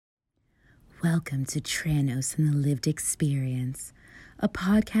Welcome to Tranos and the Lived Experience, a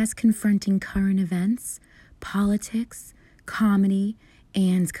podcast confronting current events, politics, comedy,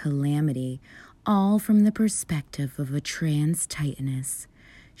 and calamity, all from the perspective of a trans titaness.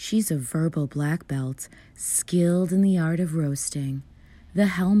 She's a verbal black belt, skilled in the art of roasting, the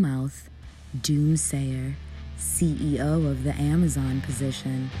Hellmouth, doomsayer, CEO of the Amazon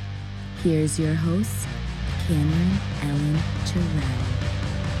position. Here's your host, Cameron Ellen Terrell.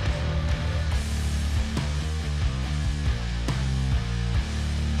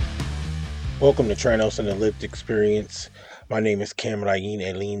 Welcome to Tranos and the Lived Experience. My name is Cameron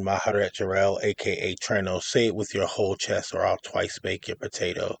Eileen Maharet Jarrell, aka Tranos. Say it with your whole chest or I'll twice bake your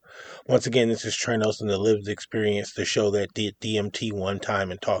potato. Once again, this is Tranos and the Lived Experience, the show that did DMT one time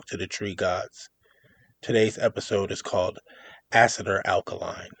and talked to the tree gods. Today's episode is called Acid or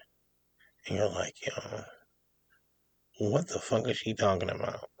Alkaline. And you're like, what the fuck is she talking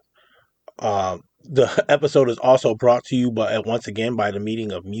about? The episode is also brought to you once again by the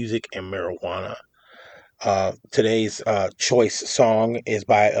meeting of music and marijuana. Today's choice song is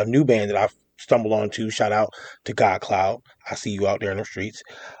by a new band that I've stumbled onto. Shout out to God Cloud. I see you out there in the streets.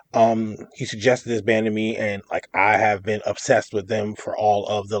 He suggested this band to me, and I have been obsessed with them for all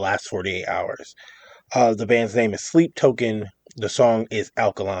of the last 48 hours. The band's name is Sleep Token. The song is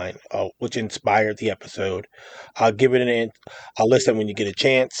Alkaline, which inspired the episode. I'll give it a listen when you get a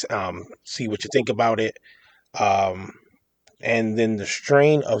chance. See what you think about it. And then the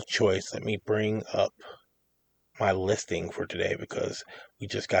strain of choice. Let me bring up my listing for today because we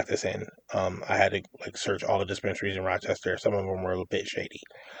just got this in. I had to search all the dispensaries in Rochester. Some of them were a bit shady.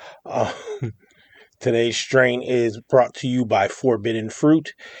 Today's strain is brought to you by Forbidden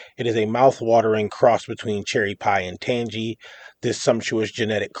Fruit. It is a mouth-watering cross between cherry pie and tangy. This sumptuous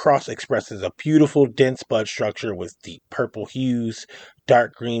genetic cross expresses a beautiful, dense bud structure with deep purple hues,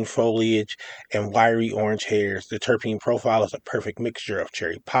 dark green foliage, and wiry orange hairs. The terpene profile is a perfect mixture of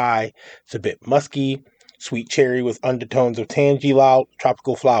cherry pie. It's a bit musky, sweet cherry with undertones of tangy, loud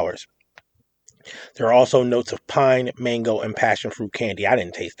tropical flowers. There are also notes of pine, mango, and passion fruit candy. I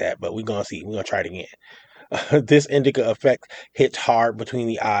didn't taste that, but we're going to see. We're going to try it again. This indica effect hits hard between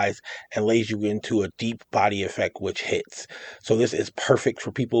the eyes and lays you into a deep body effect, which hits. So this is perfect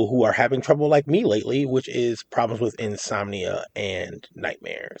for people who are having trouble like me lately, which is problems with insomnia and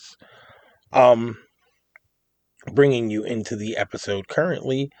nightmares. Bringing you into the episode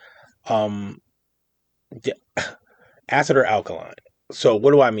currently, acid or alkaline. So what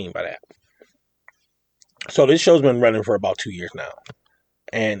do I mean by that? So this show's been running for about 2 years now.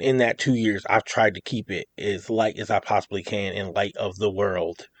 And in that 2 years, I've tried to keep it as light as I possibly can in light of the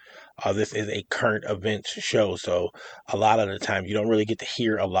world. This is a current events show, so a lot of the time you don't really get to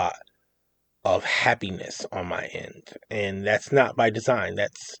hear a lot of happiness on my end. And that's not by design.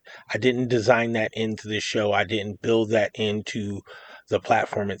 I didn't design that into the show. I didn't build that into the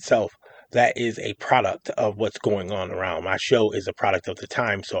platform itself. That is a product of what's going on around. My show is a product of the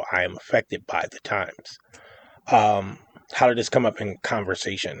time, so I am affected by the times. How did this come up in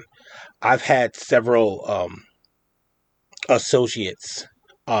conversation? I've had several associates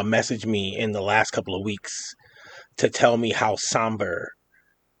message me in the last couple of weeks to tell me how somber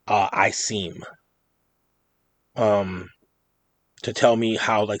I seem. To tell me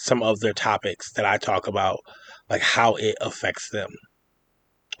how some of their topics that I talk about, how it affects them.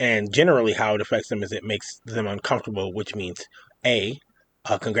 And generally how it affects them is it makes them uncomfortable, which means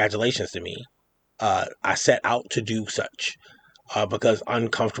congratulations to me. I set out to do such because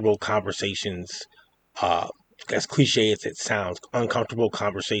uncomfortable conversations, as cliche as it sounds, uncomfortable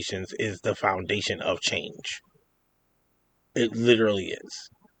conversations is the foundation of change. It literally is.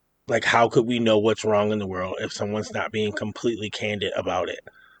 How could we know what's wrong in the world if someone's not being completely candid about it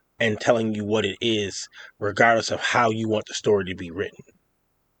and telling you what it is, regardless of how you want the story to be written?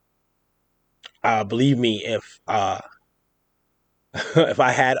 Believe me, if I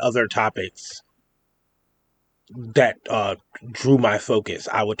had other topics that drew my focus,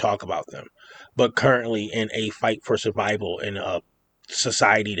 I would talk about them. But currently, in a fight for survival in a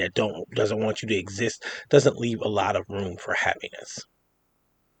society that doesn't want you to exist, doesn't leave a lot of room for happiness.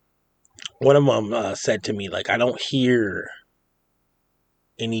 One of them said to me, I don't hear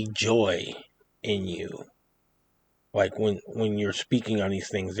any joy in you. When you're speaking on these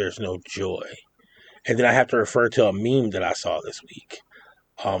things, there's no joy. And then I have to refer to a meme that I saw this week,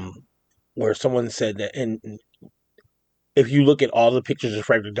 where someone said that, and if you look at all the pictures of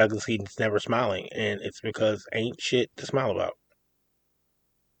Frederick Douglass, he's never smiling, and it's because ain't shit to smile about.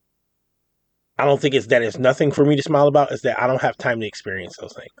 I don't think it's that it's nothing for me to smile about, it's that I don't have time to experience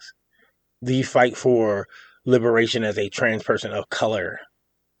those things. The fight for liberation as a trans person of color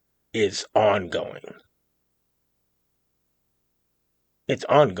is ongoing. It's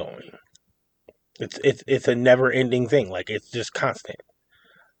ongoing. It's a never ending thing. Like, it's just constant.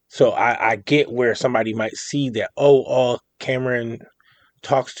 So I get where somebody might see that, oh, all Cameron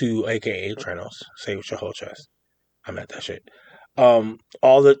talks to, aka Trenos, say with your whole chest. I'm at that shit.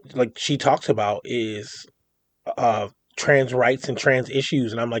 All that, like, she talks about is trans rights and trans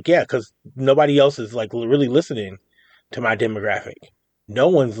issues, and I'm like, yeah, because nobody else is like really listening to my demographic. No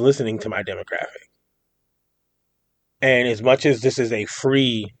one's listening to my demographic. And as much as this is a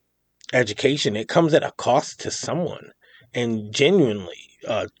free education, it comes at a cost to someone. And genuinely,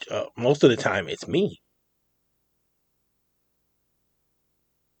 most of the time, it's me.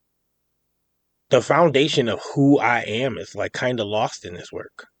 The foundation of who I am is like kind of lost in this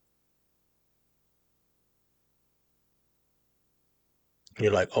work.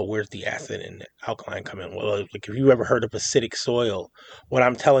 You're like, oh, where's the acid and the alkaline come in? Well, like, if you ever heard of acidic soil, what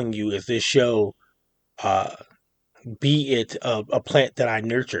I'm telling you is this show, uh, be it a plant that I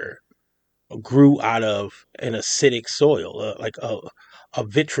nurture, grew out of an acidic soil, like a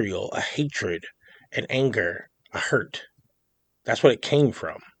vitriol, a hatred, an anger, a hurt. That's what it came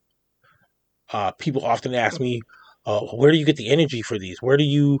from. People often ask me, where do you get the energy for these? Where do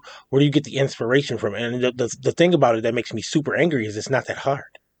you get the inspiration from? And the thing about it that makes me super angry is it's not that hard.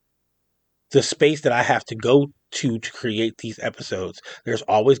 The space that I have to go to create these episodes, there's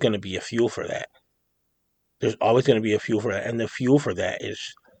always going to be a fuel for that. There's always going to be a fuel for that. And the fuel for that is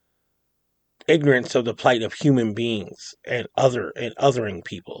ignorance of the plight of human beings and othering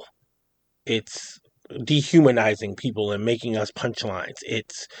people. It's dehumanizing people and making us punchlines.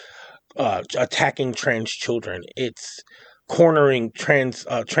 It's attacking trans children. It's cornering trans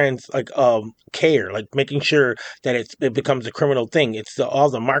care, like making sure that it becomes a criminal thing. It's all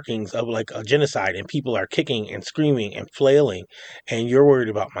the markings of like a genocide, and people are kicking and screaming and flailing, and you're worried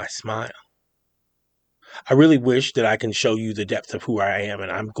about my smile. I really wish that I can show you the depth of who I am,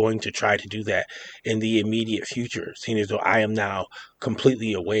 and I'm going to try to do that in the immediate future, seeing as though I am now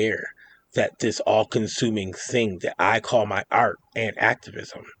completely aware that this all-consuming thing that I call my art and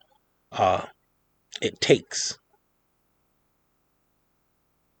activism, it takes.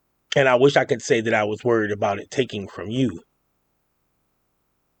 And I wish I could say that I was worried about it taking from you.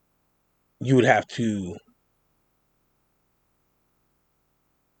 You would have to,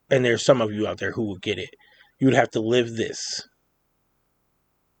 and there's some of you out there who will get it, you would have to live this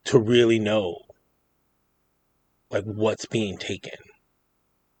to really know like what's being taken.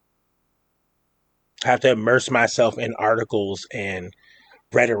 I have to immerse myself in articles and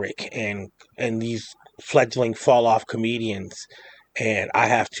rhetoric and these fledgling fall off comedians, and I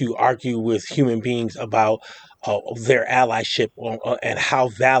have to argue with human beings about their allyship and how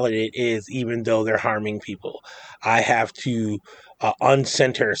valid it is, even though they're harming people. I have to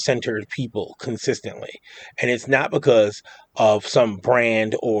centered people consistently, and it's not because of some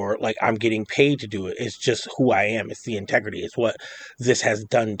brand or like I'm getting paid to do it. It's just who I am. It's the integrity. It's what this has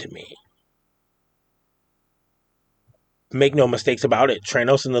done to me. Make no mistakes about it.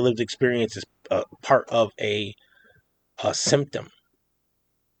 Trenos and the lived experience is part of a symptom.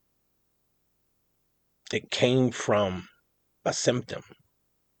 It came from a symptom.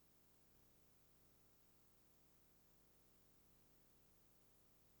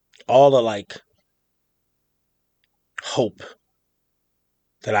 All the like hope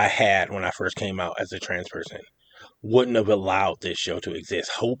that I had when I first came out as a trans person wouldn't have allowed this show to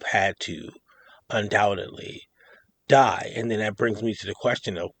exist. Hope had to undoubtedly die. And then that brings me to the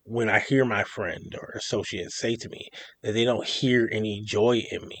question of when I hear my friend or associate say to me that they don't hear any joy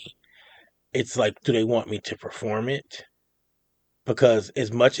in me, it's like, do they want me to perform it? Because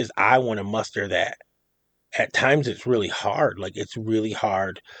as much as I want to muster that, at times it's really hard. Like, it's really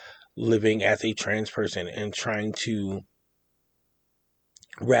hard living as a trans person and trying to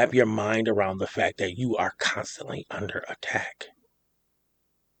wrap your mind around the fact that you are constantly under attack.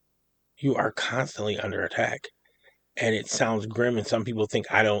 You are constantly under attack. And it sounds grim, and some people think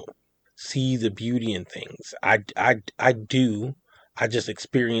I don't see the beauty in things. I do. I just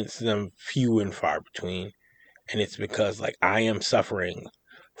experience them few and far between. And it's because like I am suffering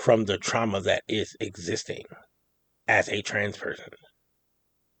from the trauma that is existing as a trans person.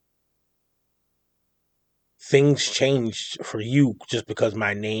 Things changed for you just because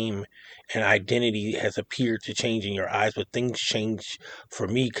my name and identity has appeared to change in your eyes, but things changed for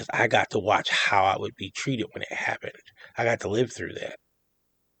me because I got to watch how I would be treated when it happened. I got to live through that.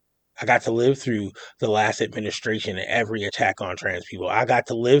 I got to live through the last administration and every attack on trans people. I got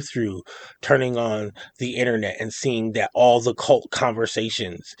to live through turning on the internet and seeing that all the cult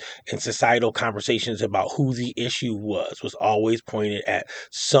conversations and societal conversations about who the issue was always pointed at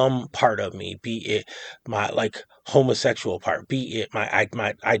some part of me, be it my like homosexual part, be it my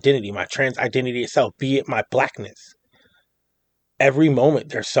identity, my trans identity itself, be it my blackness. Every moment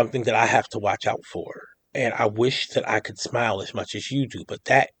there's something that I have to watch out for. And I wish that I could smile as much as you do, but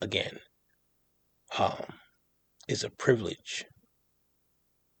that again is a privilege.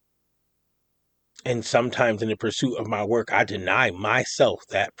 And sometimes in the pursuit of my work, I deny myself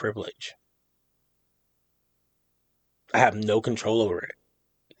that privilege. I have no control over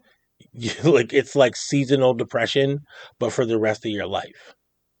it. Like it's like seasonal depression, but for the rest of your life.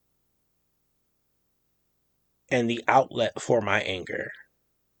 And the outlet for my anger,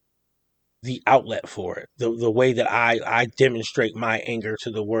 the outlet for it, the way that I demonstrate my anger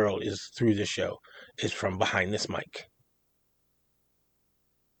to the world is through the show, is from behind this mic.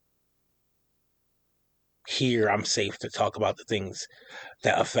 Here I'm safe to talk about the things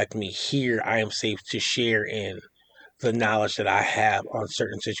that affect me. Here I am safe to share in the knowledge that I have on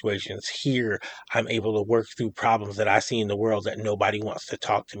certain situations. Here I'm able to work through problems that I see in the world that nobody wants to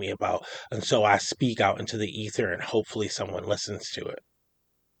talk to me about. And so I speak out into the ether and hopefully someone listens to it.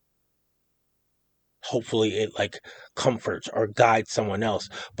 Hopefully it like comforts or guides someone else.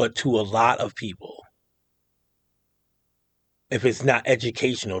 But to a lot of people, if it's not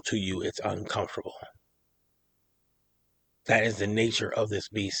educational to you, it's uncomfortable. That is the nature of this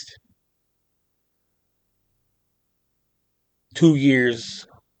beast. 2 years,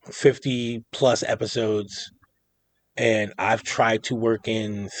 50 plus episodes, and I've tried to work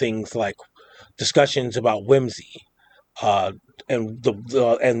in things like discussions about whimsy, and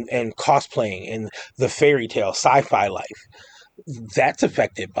and cosplaying and the fairy tale sci-fi life. That's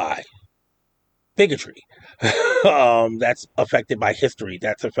affected by bigotry. That's affected by history.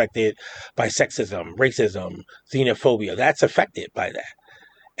 That's affected by sexism, racism, xenophobia. That's affected by that.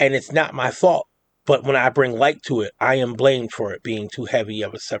 And it's not my fault. But when I bring light to it, I am blamed for it being too heavy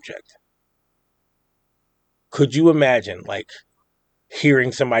of a subject. Could you imagine, like,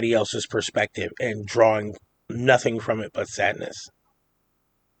 hearing somebody else's perspective and drawing nothing from it but sadness?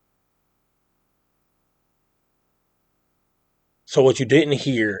 So what you didn't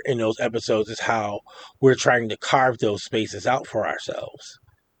hear in those episodes is how we're trying to carve those spaces out for ourselves.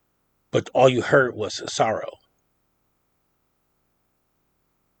 But all you heard was sorrow.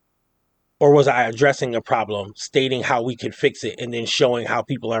 Or was I addressing a problem, stating how we could fix it, and then showing how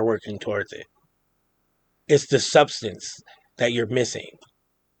people are working towards it? It's the substance that you're missing.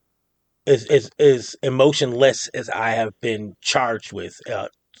 Is emotionless as I have been charged with,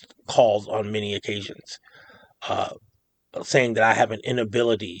 calls on many occasions, saying that I have an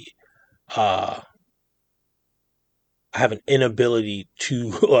inability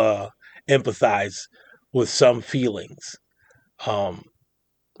to empathize with some feelings.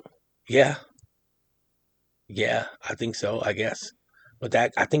 Yeah, I think so, I guess. But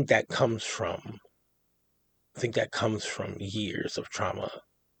I think that comes from years of trauma.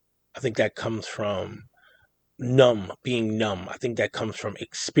 I think that comes from being numb. I think that comes from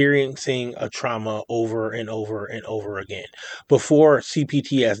experiencing a trauma over and over and over again. Before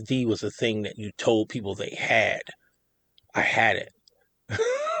CPTSD was a thing that you told people they had, I had it.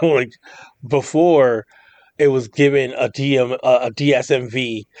 Like before it was given a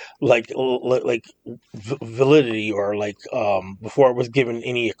DSMV like validity, or like before it was given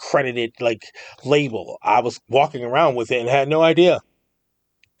any accredited like label, I was walking around with it and had no idea.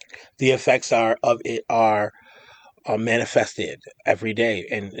 The effects of it are manifested every day,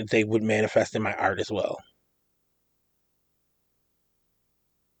 and they would manifest in my art as well.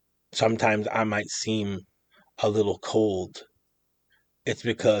 Sometimes I might seem a little cold. It's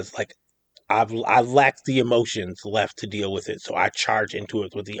because like I lack the emotions left to deal with it, so I charge into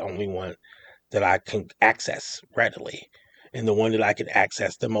it with the only one that I can access readily. And the one that I can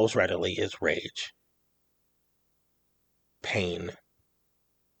access the most readily is rage. Pain.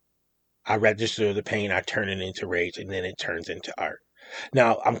 I register the pain, I turn it into rage, and then it turns into art.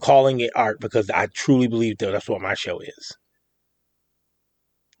 Now, I'm calling it art because I truly believe that that's what my show is.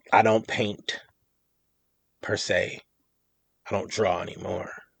 I don't paint, per se. I don't draw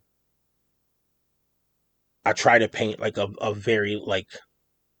anymore. I try to paint like a very like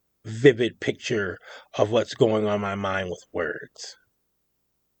vivid picture of what's going on in my mind with words.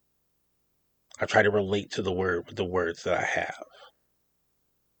 I try to relate to the words that I have.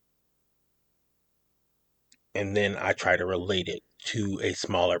 And then I try to relate it to a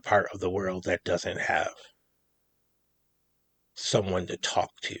smaller part of the world that doesn't have someone to talk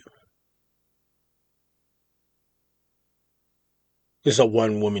to. This is a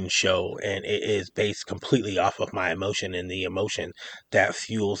one-woman show, and it is based completely off of my emotion, and the emotion that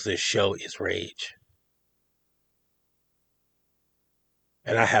fuels this show is rage.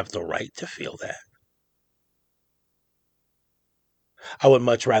 And I have the right to feel that. I would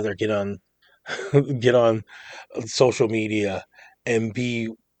much rather get on get on social media and be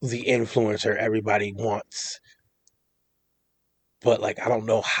the influencer everybody wants. But like I don't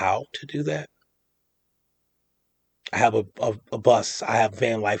know how to do that. I have a bus, I have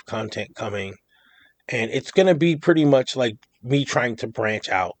van life content coming, and it's gonna be pretty much like me trying to branch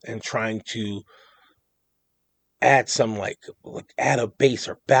out and trying to add some add a base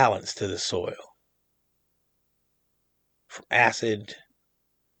or balance to the soil. From acid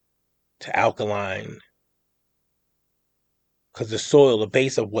to alkaline. Because the soil, the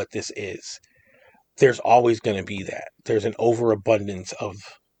base of what this is, there's always going to be that. There's an overabundance of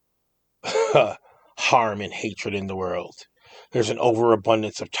harm and hatred in the world. There's an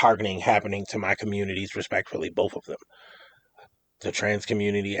overabundance of targeting happening to my communities, respectfully, both of them. The trans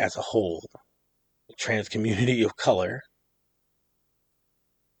community as a whole, the trans community of color,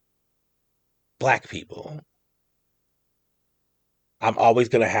 black people. I'm always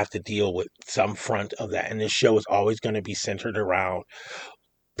going to have to deal with some front of that. And this show is always going to be centered around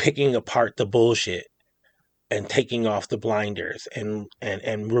picking apart the bullshit and taking off the blinders and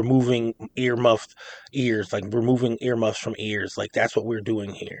removing earmuffed ears, like removing earmuffs from ears. Like that's what we're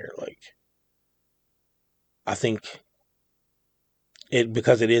doing here. Like I think it,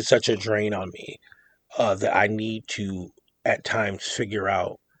 because it is such a drain on me, that I need to at times figure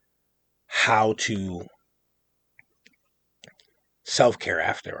out how to self-care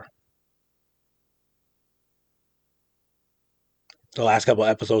after. The last couple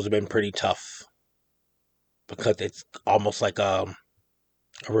episodes have been pretty tough because it's almost like a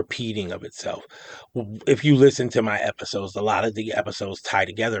repeating of itself. If you listen to my episodes, a lot of the episodes tie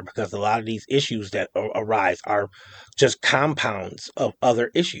together because a lot of these issues that arise are just compounds of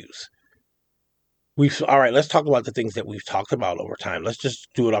other issues. All right, let's talk about the things that we've talked about over time. Let's just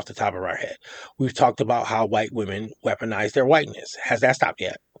do it off the top of our head. We've talked about how white women weaponize their whiteness. Has that stopped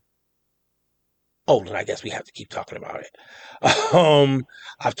yet? Oh, then I guess we have to keep talking about it.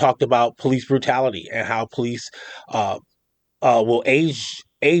 I've talked about police brutality and how police will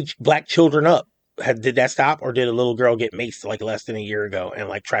age black children up. Did that stop, or did a little girl get maced like less than a year ago and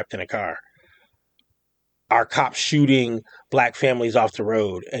like trapped in a car? Are cops shooting black families off the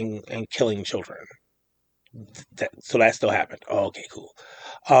road and killing children? So that still happened. Oh, okay, cool.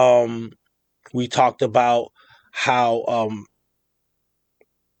 We talked about how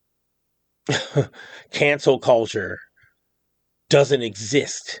cancel culture doesn't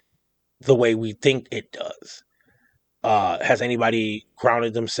exist the way we think it does. Has anybody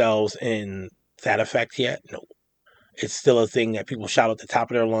grounded themselves in that effect yet? No. It's still a thing that people shout at the top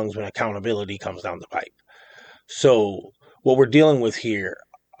of their lungs when accountability comes down the pipe. So what we're dealing with here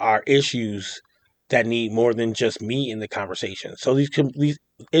are issues that need more than just me in the conversation. So these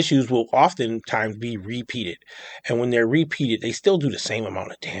issues will oftentimes be repeated. And when they're repeated, they still do the same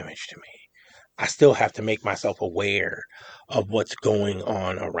amount of damage to me. I still have to make myself aware of what's going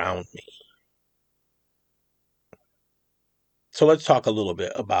on around me. So let's talk a little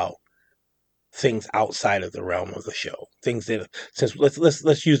bit about things outside of the realm of the show. Things that, since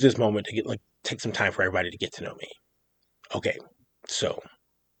let's use this moment to take some time for everybody to get to know me. Okay, so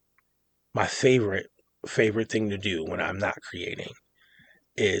my favorite thing to do when I'm not creating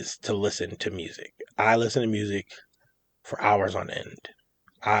is to listen to music. I listen to music for hours on end.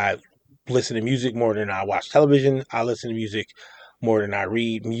 I listen to music more than I watch television. I listen to music more than I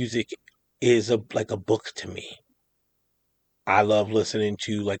read. Music is like a book to me. I love listening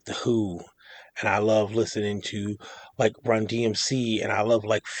to like The Who, and I love listening to like Run DMC, and I love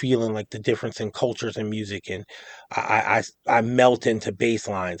like feeling like the difference in cultures and music, and I melt into bass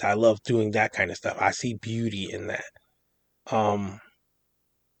lines. I love doing that kind of stuff. I see beauty in that.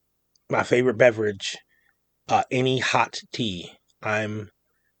 My favorite beverage, any hot tea. I'm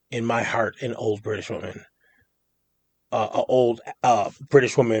in my heart an old British woman, a old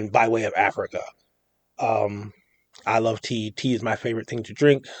British woman by way of Africa. I love tea. Tea is my favorite thing to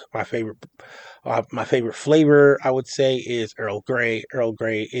drink. My favorite flavor, I would say, is Earl Grey. Earl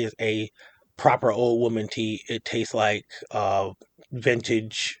Grey is a proper old woman tea. It tastes like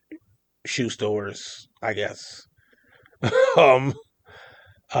vintage shoe stores, I guess.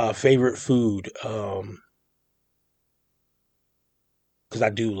 Favorite food, because I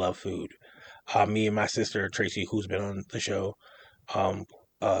do love food. Me and my sister Tracy, who's been on the show,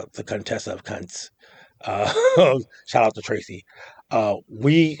 the Contessa of Cunts. Shout out to Tracy.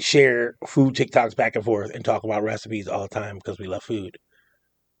 We share food TikToks back and forth and talk about recipes all the time because we love food.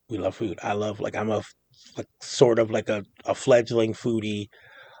 We love food. I'm a like sort of like a fledgling foodie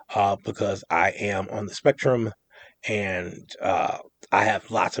because I am on the spectrum and I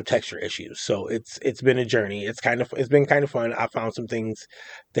have lots of texture issues. So it's been a journey. It's been kind of fun. I found some things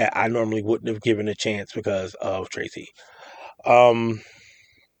that I normally wouldn't have given a chance because of Tracy.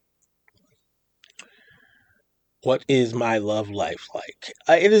 What is my love life like?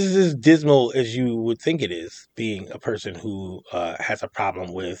 It is as dismal as you would think it is, being a person who has a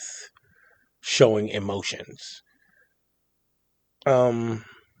problem with showing emotions. Am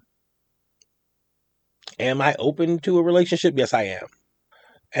I open to a relationship? Yes, I am.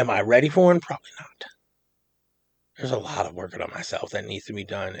 Am I ready for one? Probably not. There's a lot of working on myself that needs to be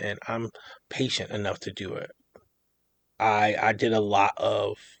done, and I'm patient enough to do it. I did a lot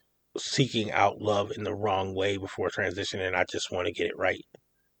of seeking out love in the wrong way before transitioning, and I just want to get it right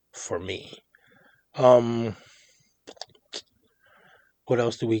for me. What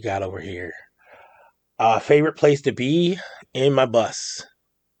else do we got over here? Favorite place to be? In my bus.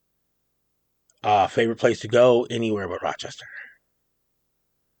 Favorite place to go? Anywhere but Rochester.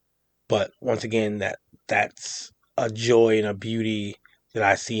 But once again, that's a joy and a beauty that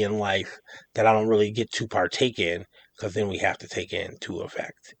I see in life that I don't really get to partake in, because then we have to take into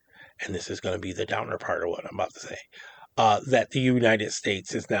effect. And this is going to be the downer part of what I'm about to say. That the United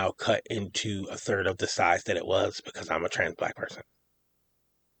States is now cut into a third of the size that it was because I'm a trans black person.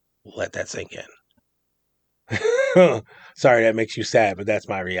 Let that sink in. Sorry that makes you sad, but that's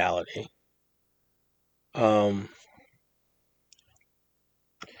my reality. I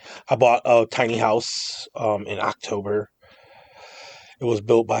bought a tiny house in October. It was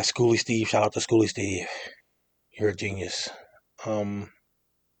built by Schooly Steve. Shout out to Schooly Steve. You're a genius.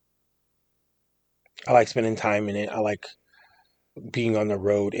 I like spending time in it. I like being on the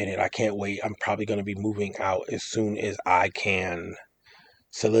road in it. I can't wait. I'm probably going to be moving out as soon as I can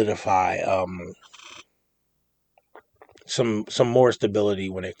solidify some more stability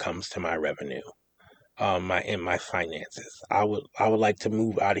when it comes to my revenue. My finances. I would like to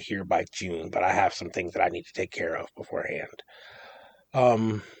move out of here by June, but I have some things that I need to take care of beforehand.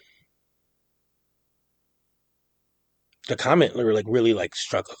 The comment really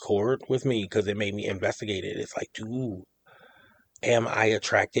struck a chord with me because it made me investigate it. It's like, dude, am I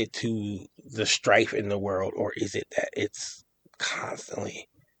attracted to the strife in the world, or is it that it's constantly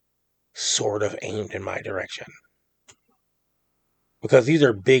sort of aimed in my direction? Because these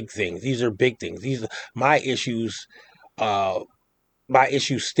are big things. My issues. My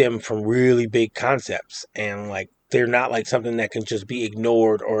issues stem from really big concepts, and like they're not like something that can just be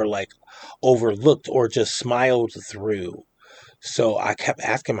ignored or like overlooked or just smiled through. So I kept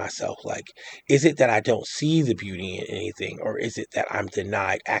asking myself, like, is it that I don't see the beauty in anything, or is it that I'm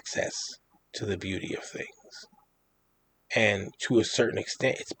denied access to the beauty of things? And to a certain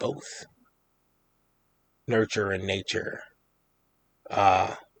extent, it's both nurture and nature.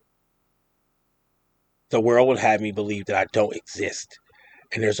 The world would have me believe that I don't exist.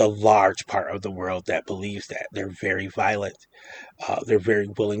 And there's a large part of the world that believes that. They're very violent. They're very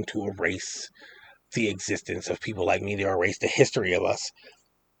willing to erase the existence of people like me. They erase the history of us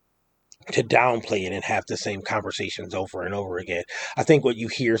to downplay it and have the same conversations over and over again. I think what you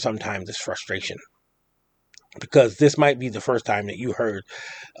hear sometimes is frustration, because this might be the first time that you heard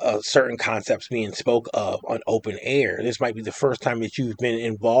certain concepts being spoke of on open air. This might be the first time that you've been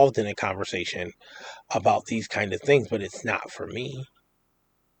involved in a conversation about these kind of things, but it's not for me.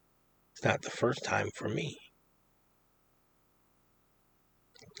 It's not the first time for me.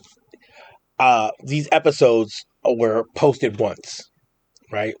 These episodes were posted once,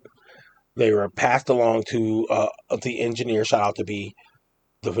 right? They were passed along to the engineer. Shout out to B,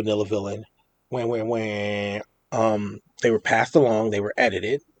 the vanilla villain. They were passed along. They were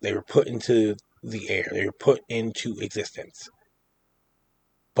edited. They were put into the air. They were put into existence.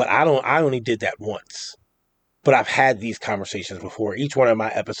 But I only did that once. But I've had these conversations before. Each one of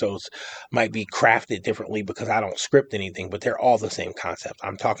my episodes might be crafted differently because I don't script anything, but they're all the same concept.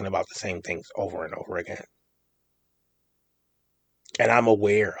 I'm talking about the same things over and over again. And I'm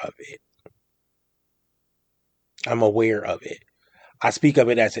aware of it. I speak of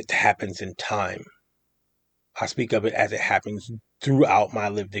it as it happens in time. I speak of it as it happens throughout my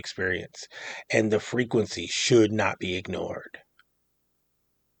lived experience. And the frequency should not be ignored.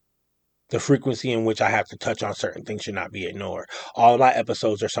 The frequency in which I have to touch on certain things should not be ignored. All of my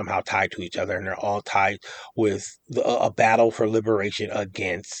episodes are somehow tied to each other, and they're all tied with a battle for liberation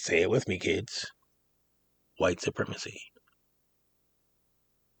against, say it with me, kids, white supremacy.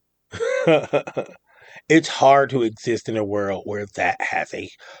 it's hard to exist in a world where that has a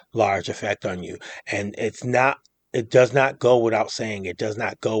large effect on you. And it does not go without saying, it does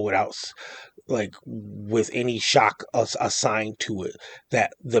not go without like with any shock assigned to it,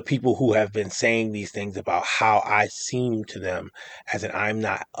 that the people who have been saying these things about how I seem to them, as in I'm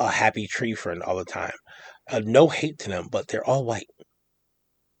not a happy tree friend all the time, no hate to them, but they're all white.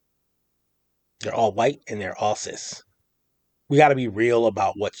 They're all white and they're all cis. We got to be real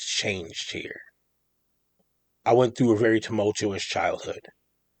about what's changed here. I went through a very tumultuous childhood,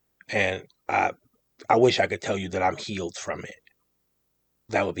 and I wish I could tell you that I'm healed from it.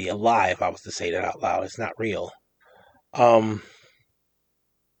 That would be a lie if I was to say that out loud. It's not real. I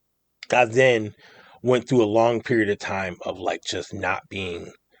then went through a long period of time of like just not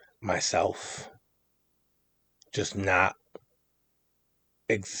being myself, just not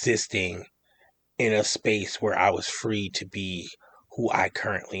existing in a space where I was free to be who I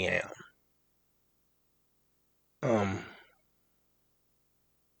currently am.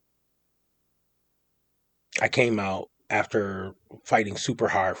 I came out after fighting super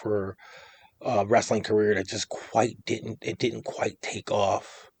hard for a wrestling career that just didn't quite take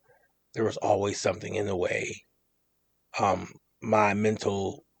off. There was always something in the way. My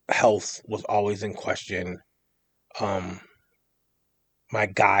mental health was always in question. My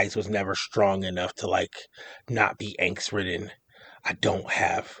guise was never strong enough to like not be angst ridden. I don't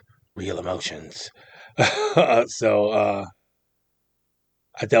have real emotions. So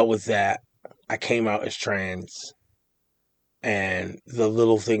I dealt with that. I came out as trans, and the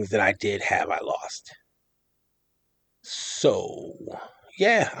little things that I did have, I lost. So,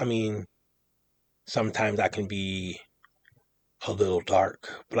 yeah, I mean, sometimes I can be a little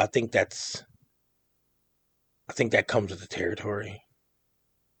dark, but I think that comes with the territory.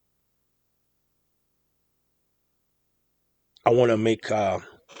 I want to make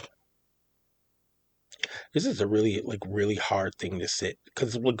this is a really hard thing to sit,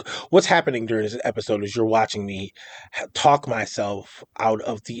 because what's happening during this episode is you're watching me talk myself out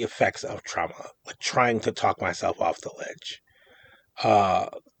of the effects of trauma, like trying to talk myself off the ledge,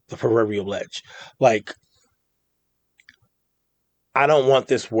 the proverbial ledge. Like, I don't want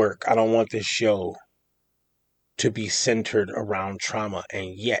this work, I don't want this show to be centered around trauma,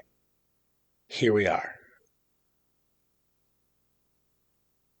 and yet here we are.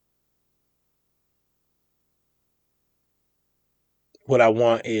 What I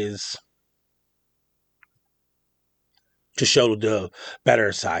want is to show the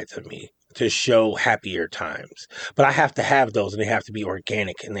better sides of me, to show happier times. But I have to have those, and they have to be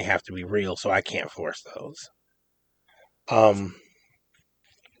organic, and they have to be real, so I can't force those.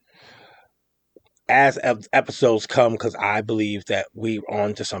 As episodes come, because I believe that we're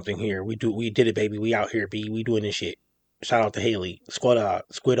on to something here. We did it, baby. We out here, B. We doing this shit. Shout out to Haley,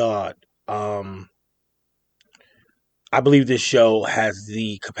 Squid Odd. I believe this show has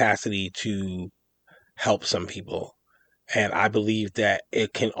the capacity to help some people, and I believe that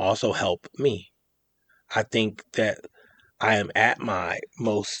it can also help me. I think that I am at my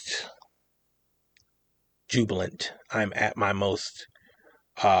most jubilant. I'm at my most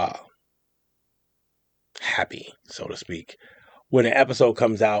happy, so to speak, when an episode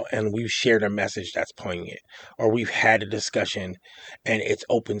comes out and we've shared a message that's poignant, or we've had a discussion and it's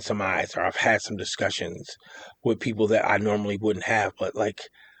opened some eyes, or I've had some discussions with people that I normally wouldn't have, but like,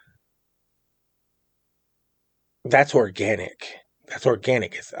 that's organic. That's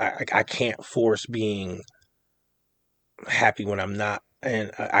organic. I can't force being happy when I'm not,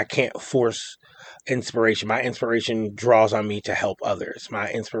 and I can't force inspiration. My inspiration draws on me to help others. My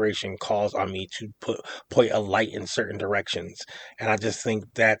inspiration calls on me to point a light in certain directions, and I just think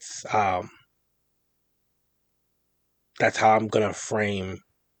that's how I'm gonna frame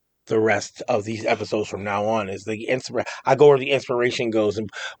the rest of these episodes from now on. Is I go where the inspiration goes,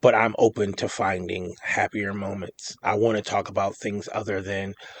 but I'm open to finding happier moments. I want to talk about things other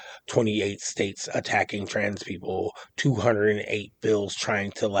than 28 states attacking trans people, 208 bills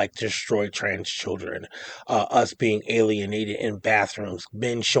trying to like destroy trans children, us being alienated in bathrooms,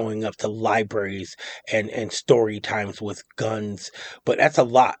 men showing up to libraries and story times with guns. But that's a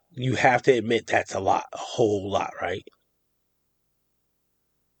lot. You have to admit that's a lot, a whole lot, right?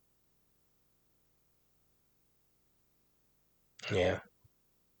 Yeah.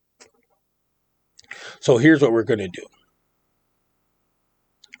 So here's what we're gonna do.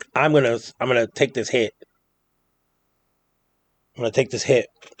 I'm gonna take this hit. I'm gonna take this hit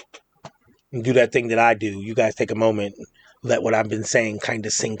and do that thing that I do. You guys take a moment, let what I've been saying kind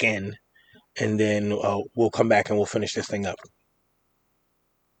of sink in, and then we'll come back and we'll finish this thing up.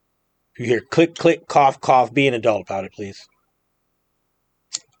 If you hear click, click, cough, cough, be an adult about it, please.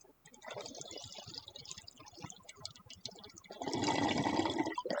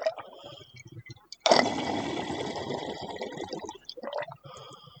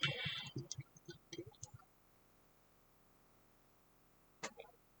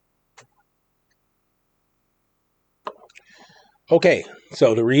 Okay,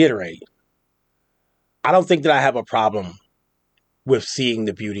 so to reiterate, I don't think that I have a problem with seeing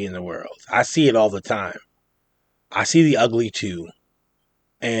the beauty in the world. I see it all the time. I see the ugly too.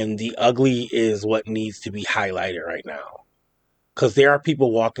 And the ugly is what needs to be highlighted right now. Because there are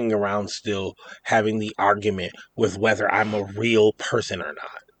people walking around still having the argument with whether I'm a real person or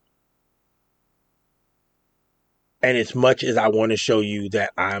not. And as much as I want to show you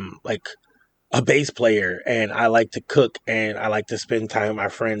that I'm like a bass player and I like to cook and I like to spend time with my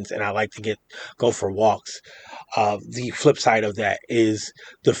friends and I like to go for walks, the flip side of that is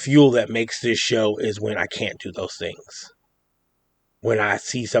the fuel that makes this show is when I can't do those things. When I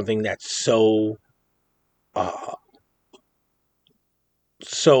see something that's uh,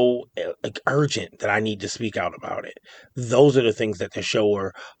 like urgent that I need to speak out about it. Those are the things that the show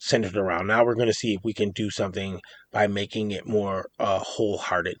are centered around. Now we're going to see if we can do something by making it more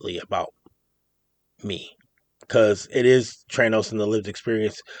wholeheartedly about me. Because it is Tranos and the lived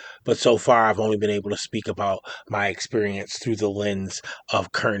experience, but so far I've only been able to speak about my experience through the lens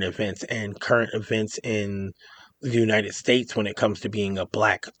of current events in the United States when it comes to being a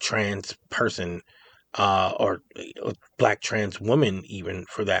black trans person, or a black trans woman, even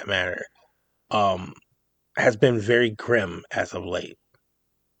for that matter, um, has been very grim as of late.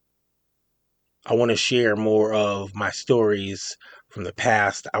 I want to share more of my stories from the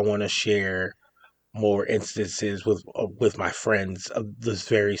past. I want to share more instances with my friends, of this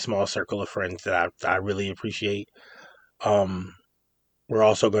very small circle of friends that I really appreciate. Um, we're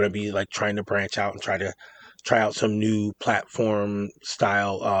also going to be like trying to branch out and try out some new platform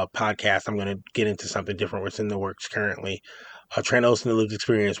style podcast. I'm going to get into something different. What's in the works currently. Tranos and the lived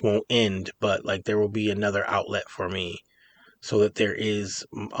experience won't end, but like there will be another outlet for me, so that there is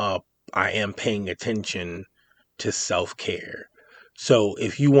I am paying attention to self care. So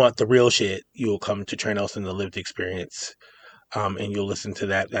if you want the real shit, you'll come to Tranos and the lived experience, and you'll listen to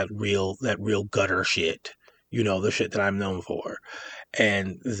that real gutter shit. You know, the shit that I'm known for.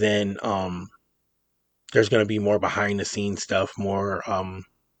 And then there's gonna be more behind the scenes stuff, more off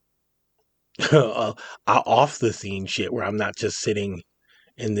the scene shit where I'm not just sitting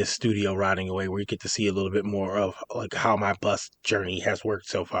in this studio rotting away, where you get to see a little bit more of like how my bus journey has worked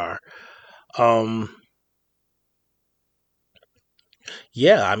so far. Um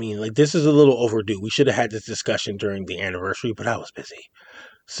yeah, I mean, like this is a little overdue. We should have had this discussion during the anniversary, but I was busy.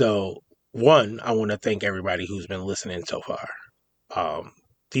 So, one, I want to thank everybody who's been listening so far. Um,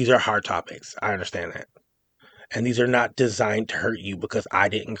 these are hard topics. I understand that. And these are not designed to hurt you because I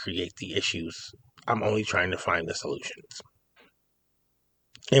didn't create the issues. I'm only trying to find the solutions.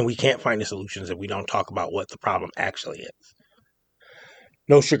 And we can't find the solutions if we don't talk about what the problem actually is.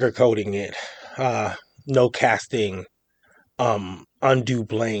 No sugarcoating it. No casting undue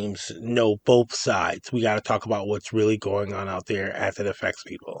blames. No both sides. We got to talk about what's really going on out there as it affects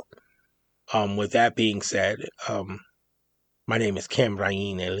people. With that being said, my name is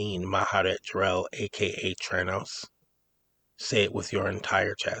Cambrain Eileen Maharet Jarrell, aka Tranos. Say it with your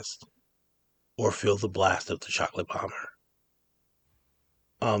entire chest, or feel the blast of the chocolate bomber.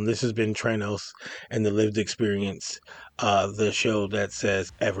 This has been Tranos and the lived experience, the show that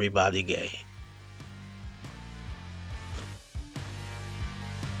says everybody gay.